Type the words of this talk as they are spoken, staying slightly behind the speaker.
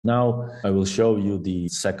Now I will show you the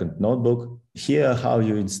second notebook. Here, how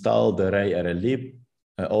you install the array RLlib.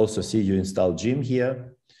 I also see you install Gym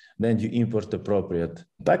here. Then you import appropriate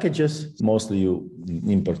packages. Mostly you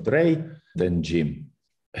import array, then Gym.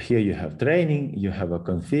 Here you have training, you have a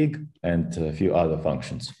config and a few other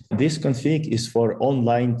functions. This config is for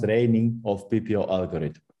online training of PPO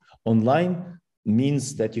algorithm. Online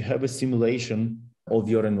means that you have a simulation of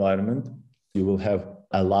your environment. You will have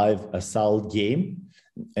a live assault game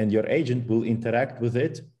and your agent will interact with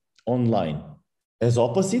it online. As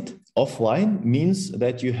opposite, offline means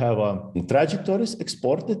that you have trajectories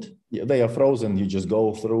exported. They are frozen. You just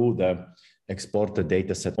go through the exported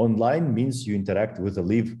data set. Online means you interact with a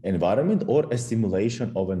live environment or a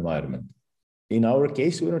simulation of environment. In our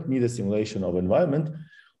case, we don't need a simulation of environment.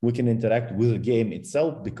 We can interact with the game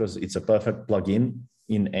itself because it's a perfect plugin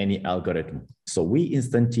in any algorithm. So we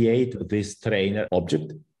instantiate this trainer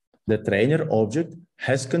object. The trainer object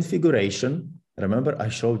has configuration. Remember, I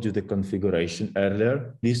showed you the configuration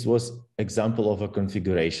earlier. This was example of a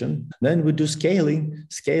configuration. Then we do scaling.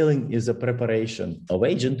 Scaling is a preparation of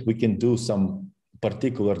agent. We can do some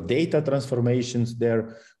particular data transformations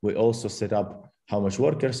there. We also set up how much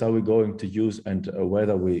workers are we going to use and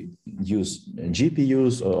whether we use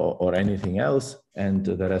GPUs or anything else and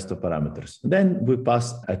the rest of parameters. Then we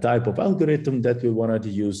pass a type of algorithm that we wanted to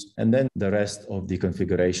use and then the rest of the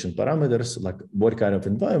configuration parameters like what kind of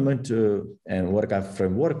environment and what kind of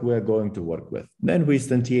framework we're going to work with. Then we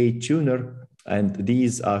instantiate tuner and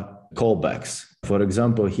these are callbacks. For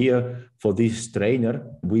example, here for this trainer,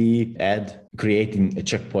 we add creating a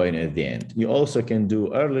checkpoint at the end. You also can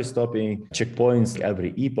do early stopping, checkpoints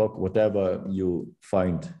every epoch, whatever you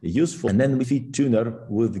find useful. And then we feed tuner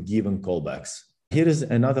with given callbacks. Here is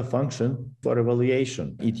another function for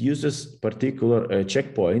evaluation. It uses particular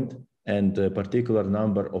checkpoint and a particular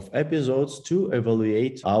number of episodes to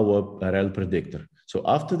evaluate our RL predictor. So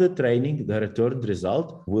after the training, the returned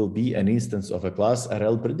result will be an instance of a class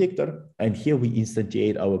RL predictor. And here we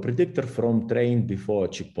instantiate our predictor from train before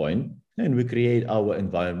checkpoint. And we create our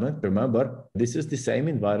environment. Remember, this is the same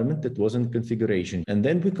environment that was in configuration. And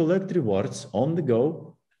then we collect rewards on the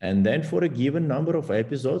go. And then for a given number of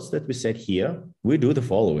episodes that we set here, we do the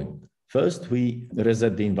following. First, we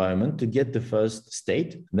reset the environment to get the first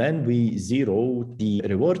state. Then we zero the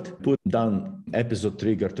reward, put down episode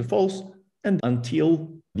trigger to false. And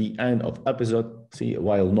until the end of episode, see,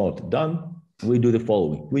 while not done, we do the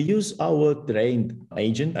following. We use our trained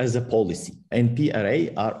agent as a policy. NP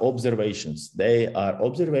array are observations. They are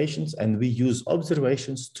observations, and we use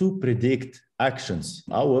observations to predict actions.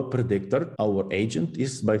 Our predictor, our agent,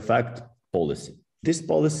 is by fact policy. This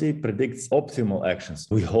policy predicts optimal actions.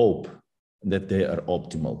 We hope that they are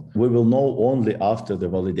optimal. We will know only after the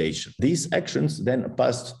validation. These actions then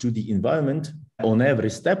passed to the environment. On every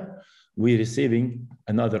step, we're receiving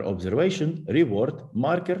another observation, reward,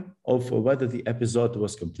 marker of whether the episode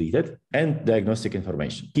was completed, and diagnostic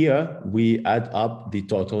information. Here, we add up the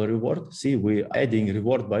total reward. See, we're adding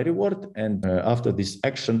reward by reward, and after this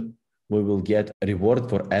action, we will get a reward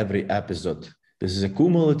for every episode. This is a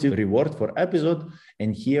cumulative reward for episode,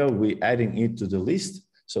 and here we're adding it to the list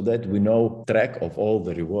so that we know track of all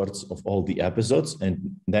the rewards of all the episodes, and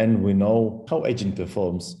then we know how agent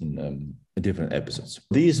performs in different episodes.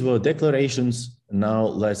 These were declarations. Now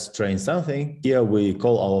let's train something. Here we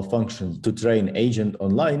call our function to train agent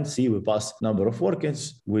online. See, we pass number of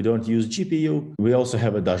workers. We don't use GPU. We also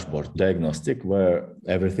have a dashboard diagnostic where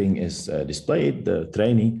everything is displayed, the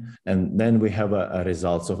training. And then we have a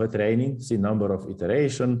results of a training. See, number of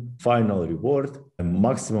iteration, final reward,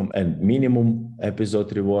 maximum and minimum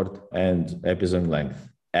episode reward, and episode length.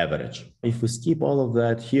 Average. If we skip all of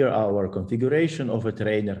that, here our configuration of a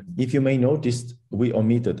trainer. If you may notice, we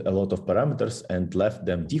omitted a lot of parameters and left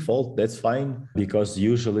them default. That's fine because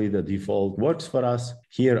usually the default works for us.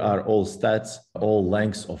 Here are all stats, all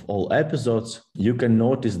lengths of all episodes. You can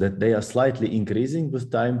notice that they are slightly increasing with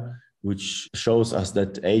time, which shows us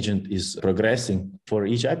that agent is progressing. For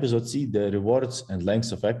each episode, see the rewards and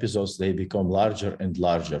lengths of episodes, they become larger and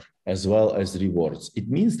larger, as well as rewards. It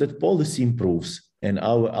means that policy improves and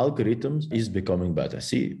our algorithm is becoming better.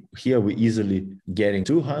 See, here we easily getting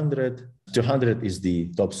 200. 200 is the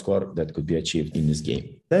top score that could be achieved in this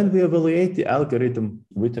game. Then we evaluate the algorithm.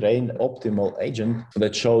 We train optimal agent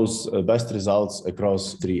that shows best results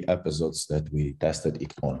across 3 episodes that we tested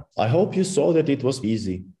it on. I hope you saw that it was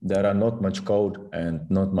easy. There are not much code and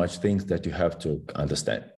not much things that you have to understand.